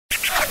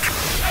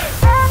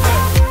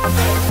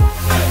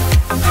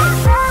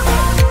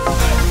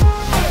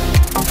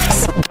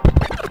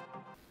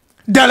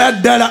ddala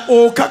ddala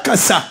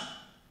okakasa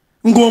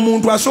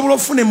ng'omuntu asobola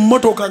ofuna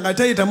emmotoka nga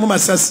tayitamu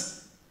masasi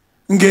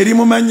ng'eri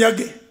mu mannya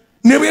ge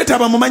ne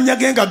bwetaba mu mannya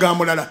ge nga ga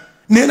mulala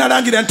naye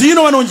nalangira nti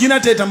yino wano ngina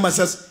tayitamu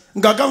masasi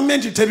nga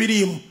gavumenti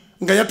tebiriimu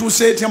nga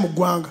yatuuse etya mu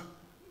ggwanga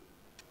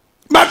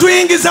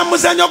batuyingiza mu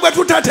muzannyo gwe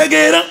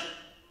tutategeera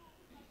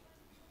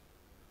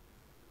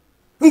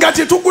nga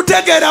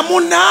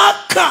tetugutegeeramu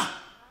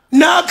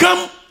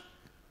n'akamu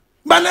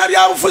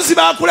bannabyabufuzi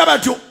baakula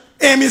batyo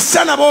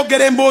emisana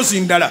boogera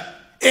emboozi ndala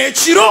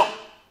ekiro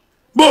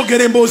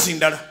boogera emboozi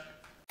ndala.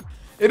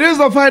 It is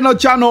the final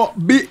channel,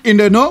 Be in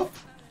the Know.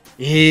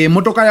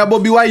 Emotoka ya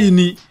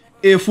Bobiwine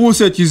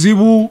efuuse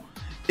kizibu,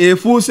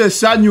 efuuse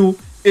sanyu,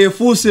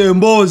 efuuse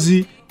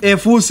emboozi,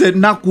 efuuse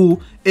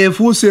naku,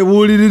 efuuse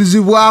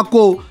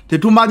buulirizibwako.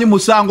 Tetumanyi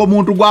musango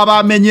muntu gwaba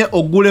amenye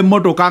ogula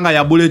emmotoka nga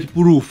ya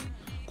bulletproof.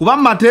 Kuba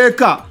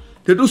mateeka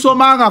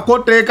tetusomangako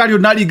teeka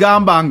lyonna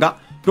ligambanga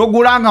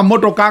togulanga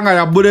mmotoka nga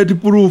ya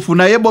bulletproof,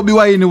 naye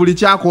Bobiwine buli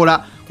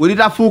kyakola bwe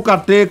litafuuka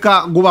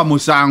teeka guba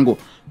musango.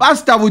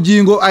 Pastor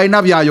Bugingo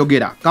alina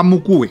byayogera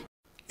kamukuwe.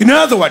 In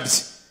other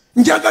words,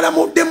 njagala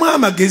muddemu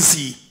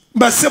amagezi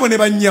bassebo ne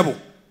bannyabo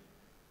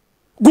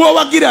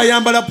gw'owagira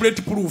ayambala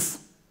bulletproof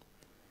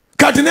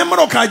kati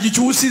n'emmotoka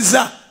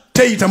agikyusiza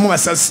teyitamu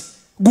masasi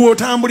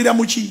gw'otambulira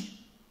mu ki?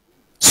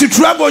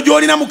 Struggle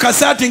gy'olina mu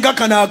kasaati nga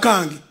kano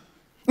akange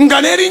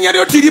nga n'erinnya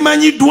lyo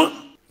tirimanyiddwa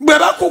bwe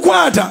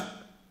bakukwata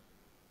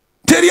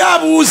teri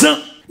abuuza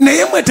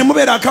naye mwe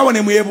temubeera akawo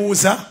ne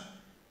mwebuuza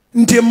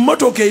nti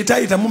emmotoka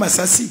etayitamu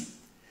masasi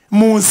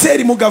mu nsi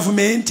erimu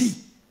gavumenti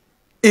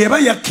eba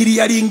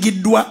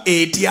yakkiriyalingiddwa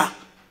etya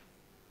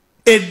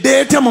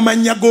eddeeta mu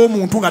mannya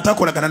g'omuntu nga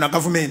takolagana na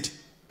gavumenti.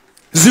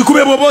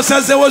 Zikube bw'oba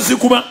osazeewo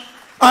zikuba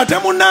ate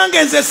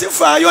munnange nze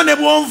sifaayo ne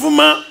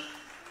bwonvuma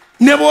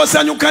ne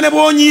bw'osanyuka ne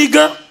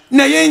bw'onyiiga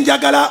naye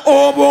njagala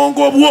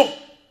obwongo bwo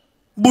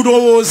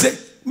bulowooze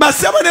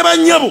bassebo ne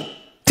bannyabo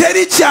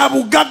teri kya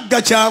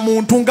bugagga kya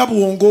muntu nga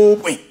bwongo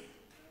bwe.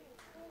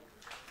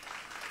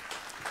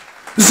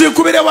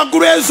 Zikubire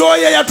waggulu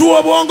ezooya yatuwa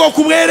obwongo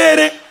ku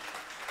bwereere.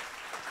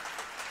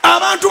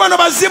 Abantu bano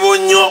bazibu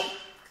nnyo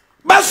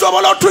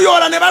basobola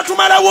otuyoola ne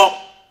batumalawo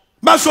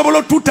basobola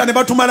otutta ne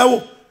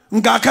batumalawo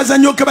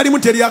ng'akazannyo ke balimu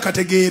teri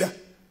akategeera.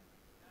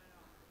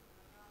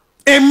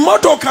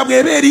 Emmotoka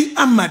bw'eba eri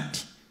amadi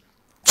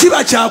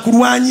kiba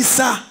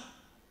kyakulwanyisa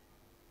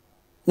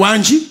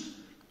wangi.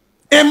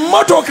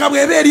 Emmotoka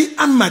bw'eba eri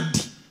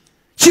amadi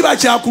kiba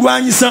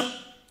kyakulwanyisa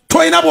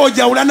toyina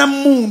bw'ojawula na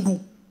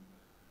mmundu.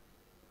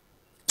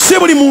 Si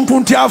buli muntu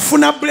nti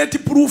afuna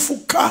bulletproof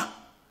ka,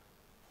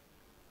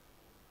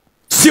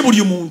 si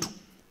buli muntu.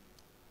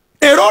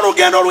 Era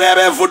olugendo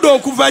lw'eba evudde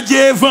okuva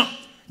gy'eva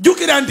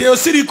jjukira nti eyo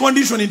siri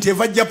condition nti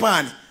eva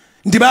Japan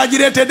nti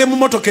baagireetedde mu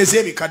mmotoka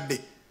ez'ebikadde.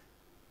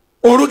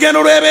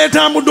 Olugendo lw'eba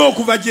etambudde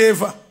okuva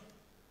gy'eva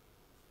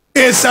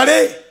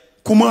esale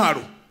ku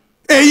mwalo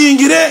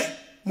eyingire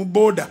mu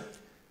booda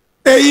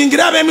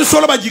eyingire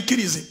ab'emisolo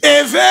bagikkirize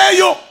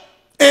eveeyo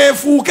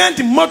efuuke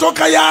nti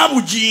mmotoka ya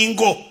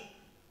Bugingo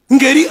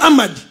ngeri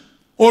amadi.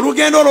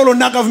 Olugendo olwo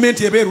lwonna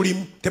gavumenti eba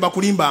erulimu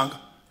tebakulimbanga.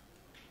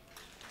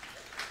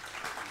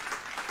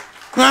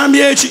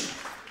 Ngambye eki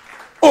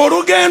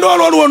olugendo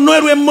olwo lwonna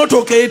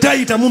lw'emmotoka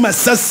etayitamu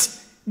masasi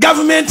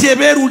gavumenti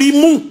eba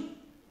erulimu.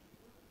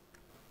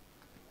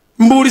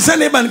 Mbuuliza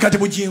nebani kati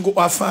Bugingo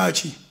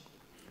afaaki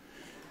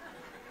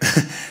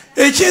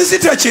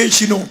ekinzita kye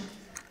kino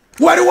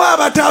waliwo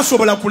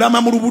abatasobola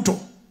kulama mu lubuto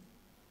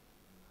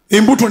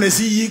embuto ne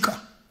ziyiika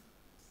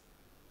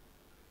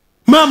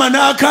maama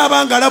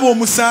n'akaaba nga alaba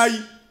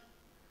omusaayi.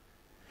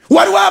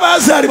 Waliwo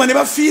abaazaalibwa ne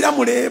bafiira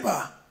mu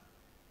leeba.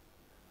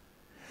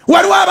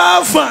 Waliwo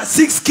abaafa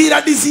 6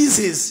 killer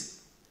diseases.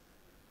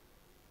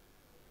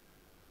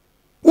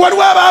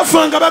 Waliwo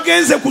abaafa nga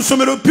bagenze ku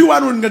ssomero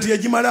P1 nga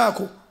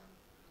teyagimalaako.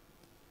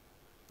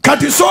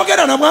 Kati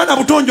soogera na mwana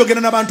buto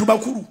njogera n'abantu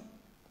bakulu.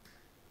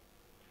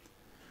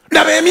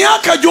 Laba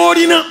emyaka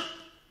gy'olina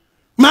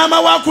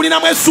maama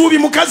waakulinamu essuubi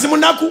mukazi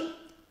munaku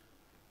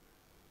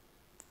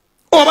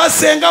oba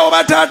senga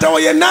oba taatawo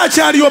yenna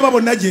akyaliyo oba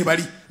bonna gye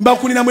bali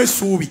bakulinamu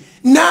essuubi.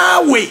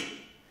 Naawe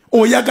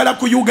oyagala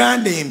ku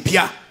Uganda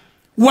empya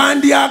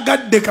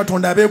wandyagadde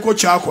Katonda abeeko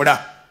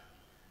kyakola.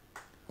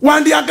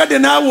 Wandyagadde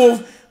naawe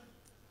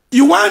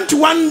you want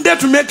one day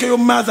to make your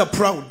mother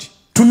proud,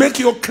 to make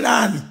your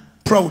clan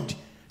proud,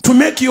 to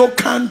make your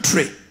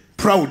country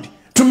proud,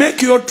 to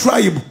make your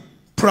tribe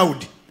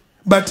proud.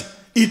 But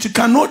it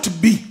cannot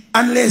be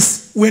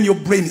unless when your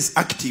brain is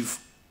active.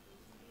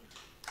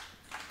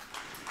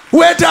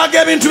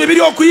 Weetaaga ebintu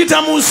bibiri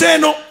okuyita mu nsi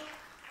eno: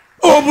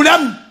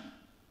 obulamu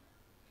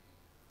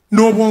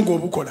n'obwongo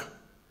obukola.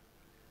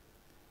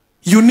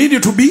 You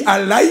need to be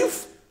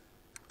alive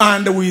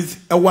and with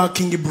a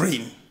working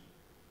brain.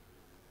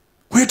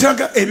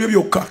 Weetaaga ebyo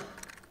byokka,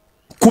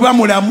 kuba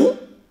mulamu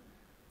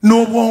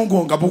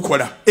n'obwongo nga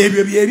bukola.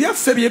 Ebyo bye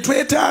byaffe bye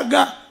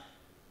twetaaga.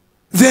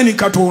 Then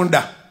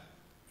Katonda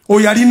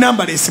oyo ali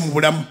numberless mu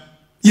bulamu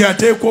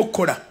yateekwa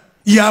okukola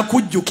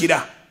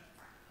yakujjukira.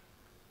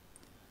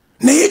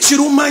 Naye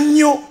kiruma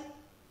nnyo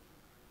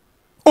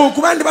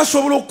okuba ndi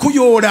basobola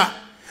okuyoola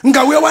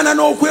nga weewaana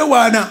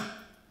n'okwewaana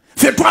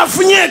ffe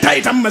twafunye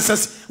etayita mu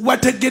masasi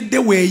wategedde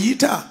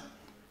weeyita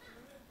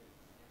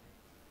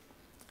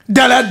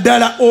ddala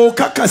ddala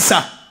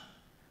okakasa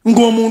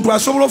ng'omuntu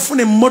asobola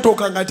okufuna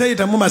emmotoka nga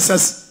tayita mu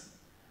masasi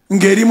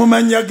ng'eri mu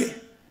mannya ge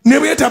ne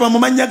bwetaba mu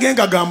mannya ge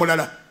nga ga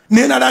mulala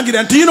naye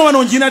nalangira nti yino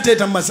wano ngiina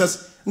tayita mu masasi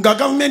nga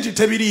gavumenti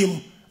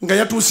tebiriimu nga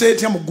yatuuse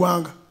etya mu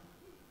ggwanga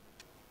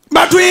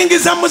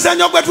batuyingiza mu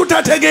muzannyo gwe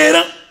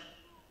tutategeera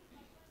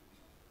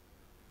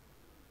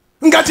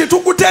nga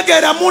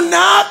tetugutegeeramu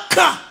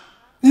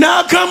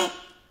n'akamu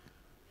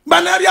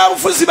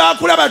bannabyabufuzi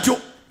baakula batyo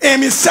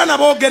emisana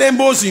boogera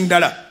emboozi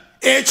ndala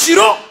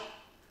ekiro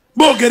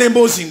boogera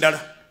emboozi ndala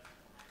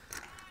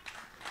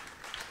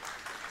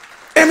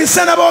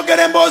emisana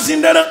boogera emboozi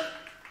ndala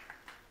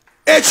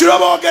ekiro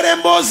boogera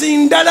emboozi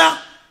ndala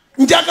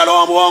njagala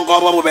obwongo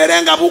obwo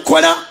bubeere nga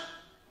bukola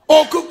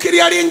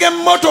okukiryalinga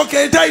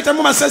emmotoka etayita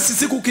mu masasi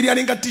si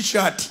kukiryalinga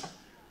t-shirt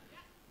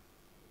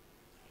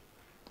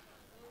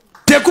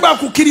tekuba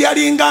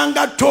kukiryalinga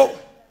ngatto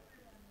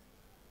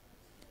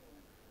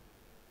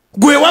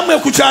gwe wamwe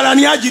ku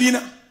kyalani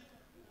agirina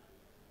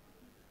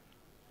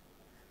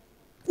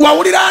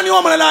wawulira ani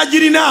omulala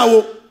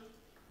agirinaawo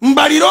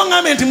mbaliro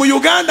ngambe nti mu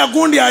Uganda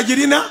gundi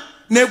agirina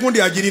ne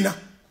gundi agirina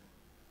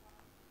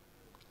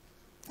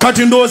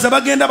kati ndowooza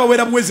bagenda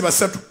bawera buwezi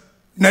basatu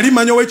nali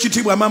manya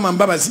ow'ekitiibwa maama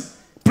Mbabazi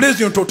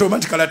President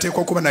automatically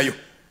ateekwa okuba nayo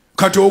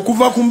kati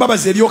okuva ku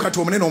Mbabazi eriyo kati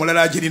omunene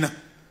omulala agirina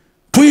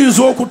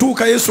tuyinza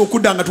okutuuka Yesu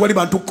okudda nga twali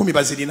bantu 10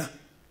 bazirina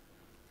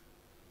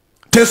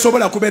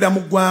tesobola kubeera mu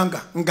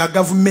ggwanga nga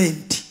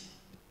gavumenti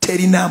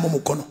terinaamu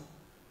mukono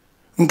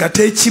nga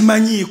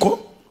tekimanyiiko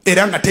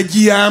era nga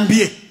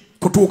tegiyambye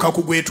kutuuka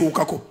ku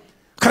gwetuukako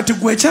kati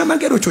gwe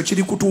ekyamagero kyo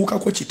kiri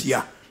kutuukako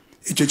kitya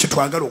ekyo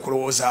kitwagala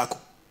okulowoozaako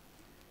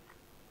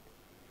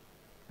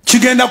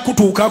kigenda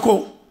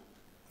kutuukako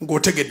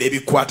ng'otegedde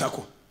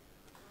ebikwatako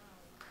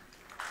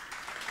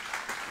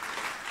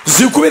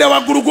zikubire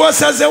waggulu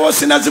gw'osazeewo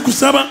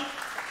sinazikusaba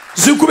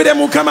zikubire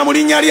Mukama mu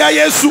linnya lya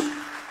Yesu.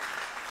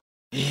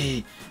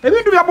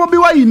 Ebintu bya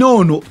Bobiwine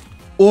ono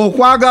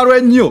okwagalwa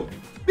ennyo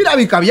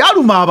birabika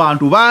byaluma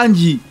abantu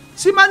bangi.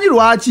 Simanyi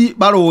lwaki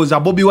balowooza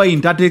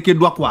Bobiwine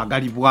tateekeddwa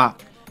kwagalibwa.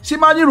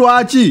 Simanyi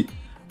lwaki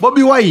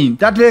Bobiwine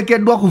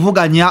tateekeddwa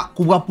kuvuganya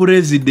ku bwa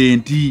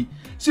pulezidenti.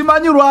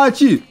 Simanyi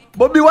lwaki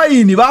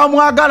Bobiwine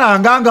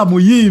baamwagalanga nga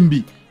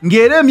muyimbi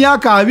ng'era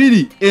emyaka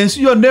 2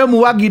 ensi yonna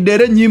emuwagidde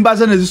era ennyimba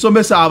ze ne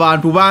zisomesa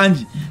abantu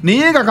bangi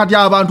naye nga kati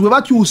abantu bwe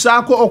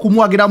bakyusaako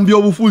okumuwagira mu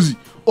by'obufuzi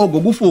ogwo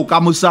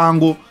gufuuka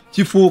musango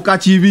kifuuka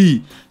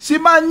kibi.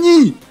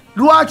 Simanyi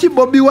lwaki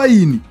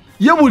Bobiwine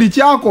ye buli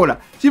kyakola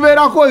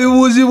kibeerako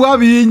ebibuuzibwa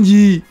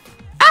bingi.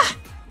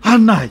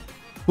 Anayi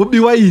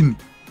Bobiwine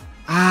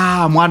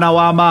mwana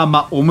wa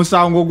maama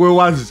omusango gwe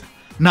wazza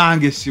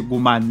nange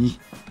sigumanyi.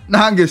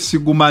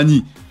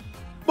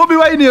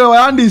 Bobiwine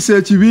yawandiise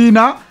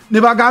ekibiina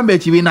ne bagamba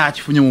ekibiina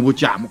akifunye mu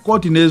bukyamu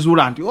kooti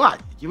nezuula nti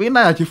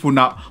ekibiina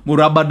yakifuna mu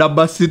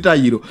rabadaba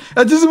sitayiro.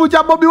 Ekizibu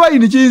kya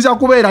Bobiwine kiyinza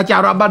kubeera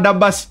kya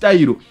rabadaba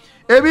sitayiro.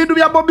 Ebintu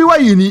bya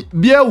Bobiwine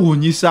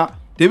byewuunyisa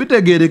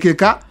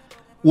tebitegeerekeka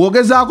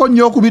wogezaako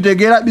nnyo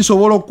okubitegeera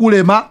bisobola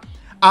okulema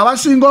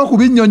abasinga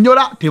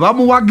okubinnyonnyola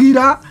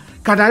tebamuwagira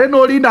katale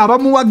n'olinda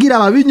abamuwagira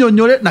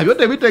babinnyonnyole nabyo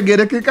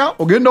tebitegeerekeka.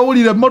 Ogenda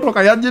owulira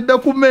emmotoka yajjidde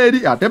ku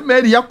mmeeri ate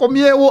emmeeri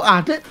yakomyewo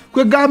ate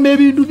kwegamba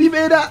ebintu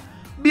bibeera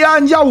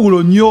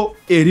byanjawulo nnyo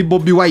eri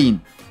Bobiwine.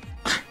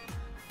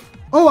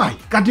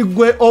 Kati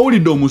gwe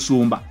owulidde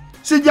omusumba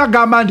sijja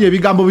gamba nti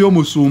ebigambo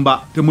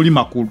by'omusumba temuli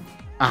makulu.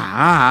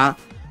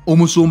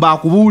 Omusumba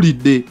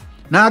akubuulidde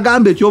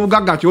n'agamba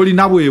ekyobugagga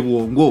ky'olina bwe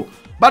bwongo.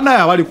 Bannaye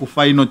abali ku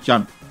Final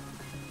Channel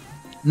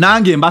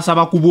nange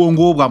mbasaba ku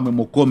bwongo bwammwe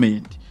mu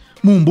komenti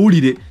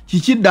mumbuulire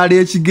kiki ddala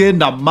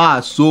ekigenda mu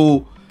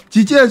maaso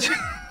kiki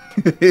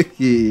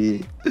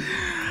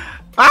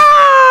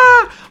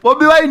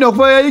Bobiwine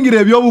okuva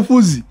yayingira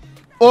ebyobufuzi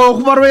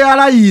okuva lwe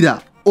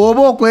yalayira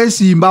oba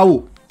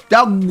okwesimbawo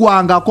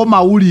taggwangako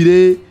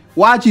mawulire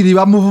waakiri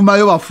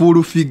bamuvumayo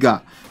bafuulu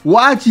figa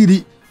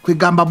waakiri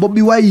kwegamba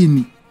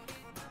Bobiwine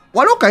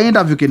waliwo ka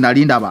interview ke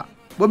nali ndaba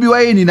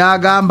Bobiwine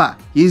n'agamba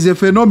is a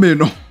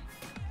phenomenon.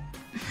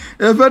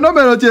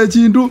 Efenomeno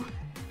ky'ekintu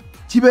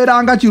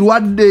kibeeranga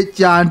kirwadde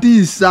kya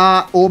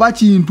ntiisa oba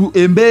kintu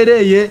embeera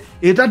eye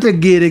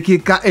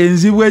etategeerekeka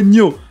enzibu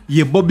ennyo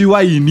ye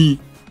Bobiwine.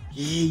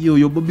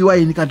 Yo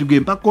Bobiwine kati gwe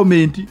mpa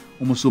komenti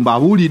omusumba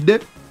abuulidde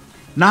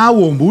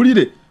naawe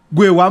ombuulire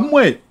gwe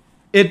wammwe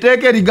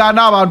etteeka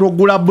erigaana abantu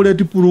okugula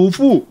bulletproof.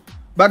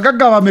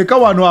 Bagagga bameka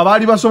wano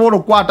abaali basobola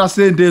okukwata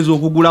ssente ezo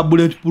okugula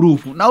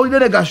bulletproof. Nawulire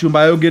ne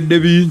Gashumba ayogedde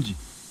bingi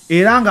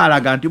era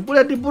ng'alaga nti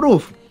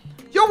bulletproof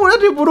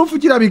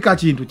kirabika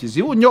kintu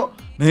kizibu nnyo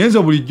naye nze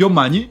bulijjo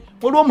manyi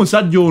waliwo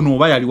omusajja ono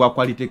oba yali wa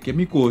Quality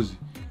Chemicals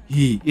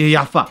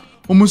eyafa.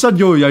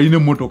 Omusajja oyo yalina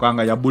emmotoka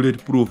nga ya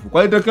bulletproof.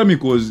 Quality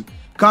Chemicals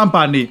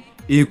company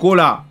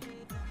ekola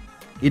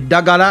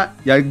eddagala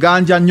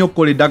yaganja nnyo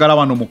okukola eddagala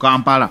wano mu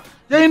Kampala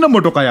yalina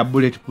emmotoka ya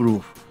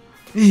bulletproof.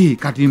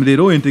 kati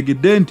mlero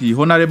entegedde nti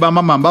Honorable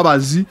Mama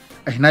Mbabazi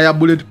na ya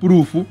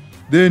bulletproof,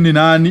 then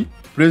nani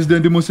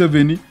President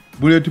Museveni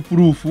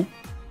bulletproof,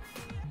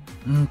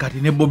 kati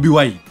ne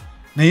Bobiwine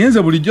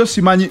nayenze bulijjo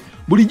simanyi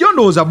bulijjo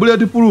ndowooza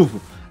bulletproof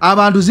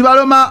abantu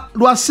zibalema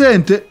lwa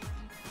sente.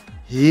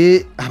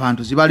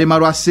 Abantu zibalema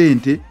lwa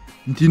sente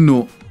nti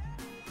no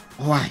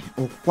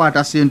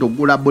okukwata sente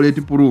ogula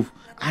bulletproof.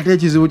 Ate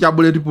ekizibu kya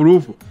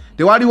bulletproof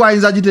tewali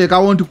wayinza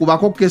giteekawo nti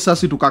kubako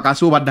kesasi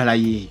tukakase oba ddala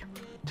yeeyo.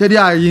 Teri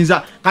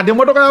ayinza kati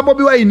emotoka ya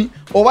Bobiwine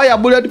oba ya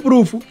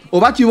bulletproof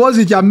oba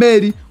kibozi kya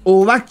Mary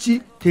oba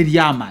ki teri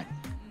amali.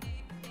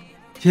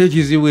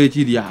 Kyekizibu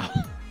ekiri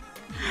awo.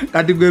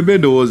 Kati gwembe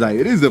ndowooza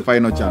it is the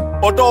final channel.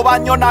 Otoba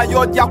nnyo nayo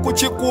ojja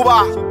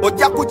kukikuba,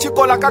 ojja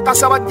kukikola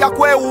kakasa bajja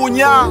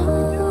kwewuunya.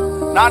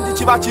 Nanti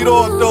kiba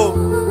kirooto.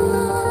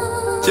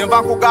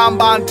 Kyenva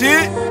kugamba nti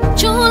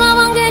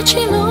ky'olabanga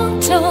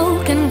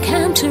ekirooto can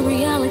come to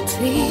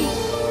reality.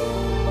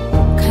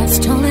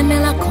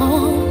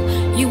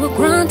 Kasitolemerako, you were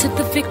granted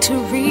the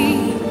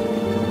victory.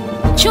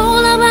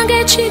 Ky'olabanga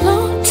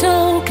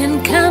ekirooto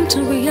can come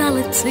to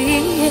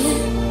reality.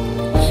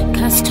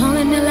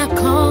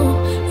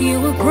 Kasitolemerako, you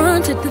were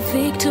granted the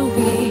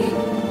victory.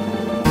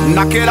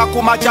 nakera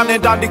kumacha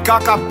netandika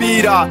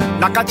akapiira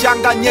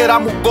nakacyanganyera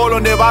mu golo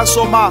ne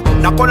basoma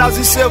nakola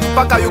zisevu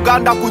paka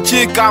Uganda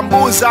kuchika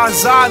mbuza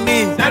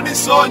nzani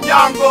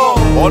nenisonyango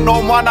ono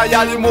omwana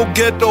yali mu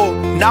ghetto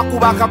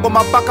nakubaka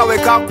goma paka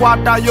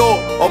wekakwatayo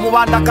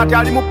omubanda kati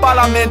ali mu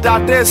parliament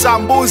atesa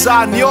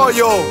mbuza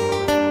nyoyo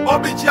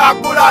Bobi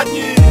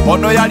Kyagulanyi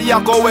ono yali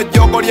yakowe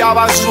ejjogo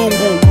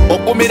ly'abazungu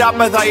okumira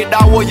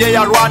methaidawo ye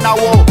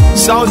yalwanawo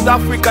South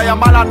Africa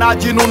yamala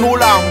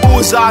n'aginunula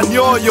mbuuza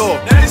nyoyo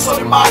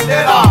Nelson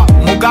Mandela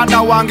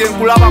muganda wange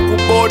nkulaba ku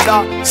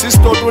boda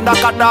sisito otunda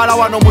kadaala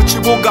wano mu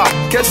kibuga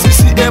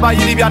KCC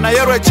ebayiribya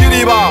naye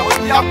lwekiriba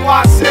ojja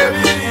kwasa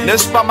ebiri ne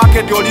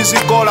supermarket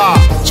olizikola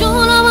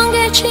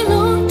ky'olabanga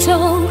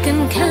ekirooto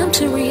can come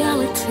to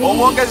reality.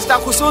 omwongezi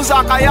takusunza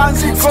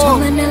akayanziko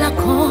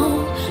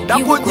Kasitolemerako,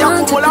 you were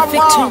granted the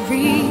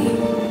victory.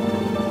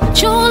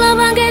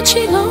 Ky'olabanga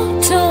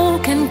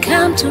ekirooto can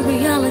come to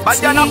reality.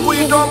 bajja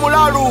kuyita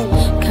omulalu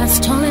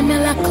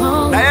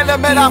Kasitolemerako, naye you were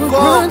lemerako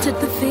granted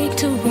the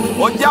victory.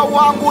 ojja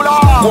wangula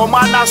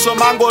omwana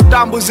asoma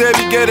ng'otambuza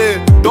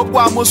ebigere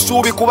togwamu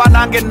ssuubi kuba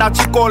nange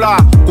nakikola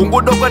ku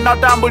ngudo kwe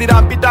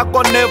natambulira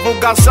mpitako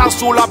nevuga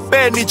sasula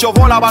peni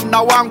kyova olaba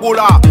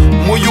nawangula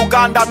mu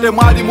Uganda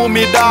temwali mu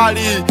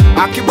midaali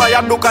akibwa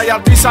yadduka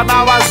yatiisa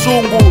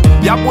n'abazungu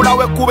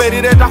yakulawo ekkuba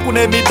erireeta kuno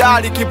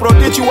emidaali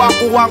kiprotiki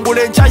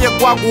wakuwangula enkya ye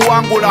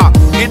gwaguwangula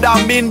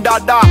Idamin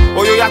dada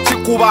oyo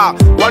yakikuba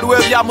waliwo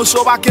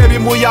ebyamusobako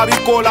ebimu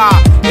yabikola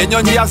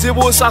enyonyi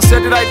yazibuusa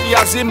satellite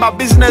yazimba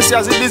bizinesi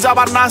yazidiza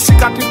bannansi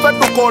kati ffe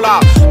tukola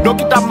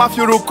Dr.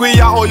 Matthew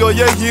Rukwiya oyo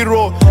ye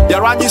hero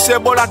yalwanyisa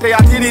ebola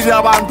teyatirira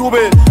abantu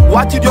be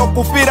wakiri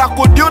okufiira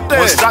ku dyute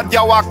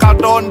musajja wa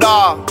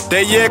Katonda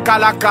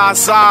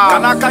teyeekalakaasa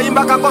kana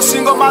kayimba kako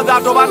singo mother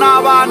atoba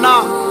n'abaana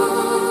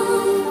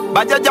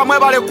bajjajja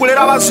mwebale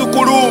kulera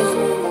bazzukulu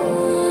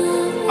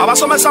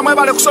abasomesa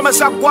mwebale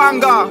kusomesa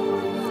ggwanga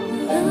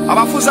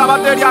abafuzi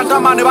abateeri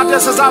antama ne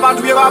bateeseza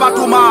abantu bye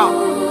babatuma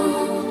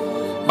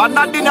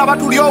bannaddiini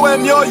abatulyowa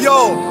emyoyo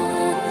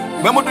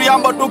bwe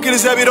mutuyamba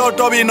otuukiriza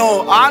ebirooto bino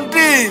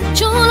anti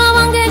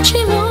ky'olabanga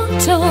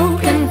ekirooto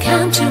can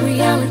come to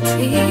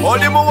reality.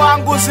 oli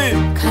muwanguzi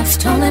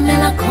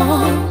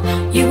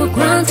Kasitolemerako, you were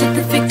granted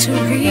the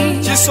victory.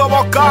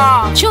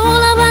 kisoboka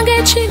ky'olabanga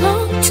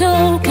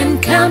ekirooto can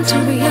come to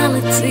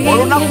reality.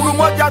 olunaku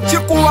lumu ojja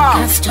kikuwa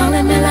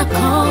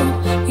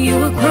Kasitolemerako, you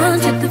were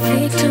granted the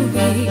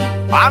victory.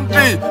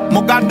 anti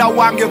muganda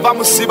wange va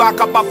musiba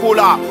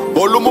akapapula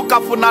olumu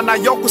kafuna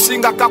naye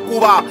okusinga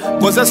kakuba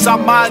kozesa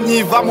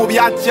maanyi va mu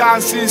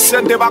byakyansi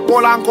sente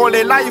bakola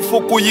nkole life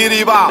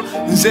kuyiriba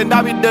nze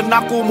ndabidde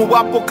ennaku mu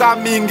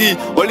bwapukamingi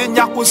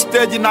olinnya ku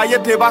stage naye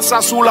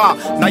tebasasula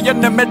naye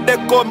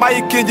nemeddeko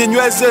maiki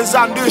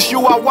njinywezeza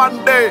ndishuwa one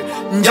day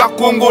nja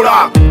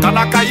kungula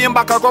kana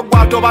kayimba kako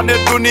gwatoba ne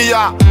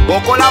duniya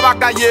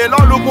okolabagayeera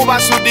olumu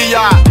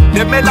basudiya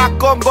temela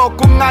kongo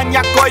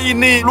kuŋŋanya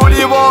koyini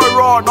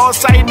luliboolwo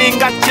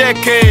n'osayininga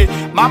ceke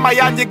mama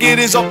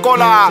yanjigiriza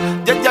okukola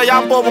jjajja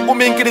yampa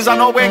obugumiikiriza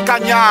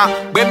n'obwenkanya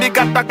bwe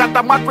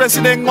mbigattagatta mwatwesi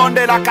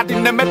n'eŋŋondera kati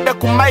nemedde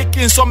ku maiki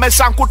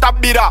nsomesa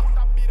nkutabbira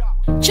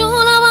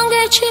ky'olabanga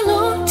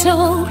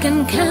ekirooto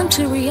can come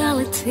to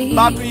reality.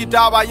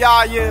 batuyita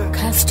abayaaye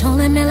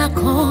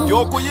Kasitolemerako,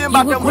 y'okuyimba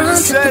you were temuli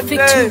granted the sente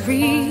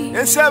victory.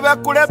 ensi eba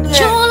ekulemye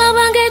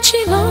ky'olabanga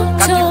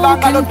ekirooto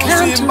can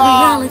come to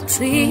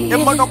reality.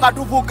 emmotoka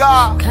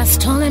tuvuga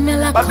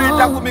Kasitolemerako,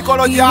 batuyita ku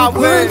mikolo you were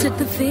gyabwe granted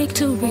the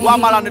victory.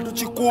 wamala ne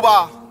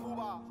tukikuba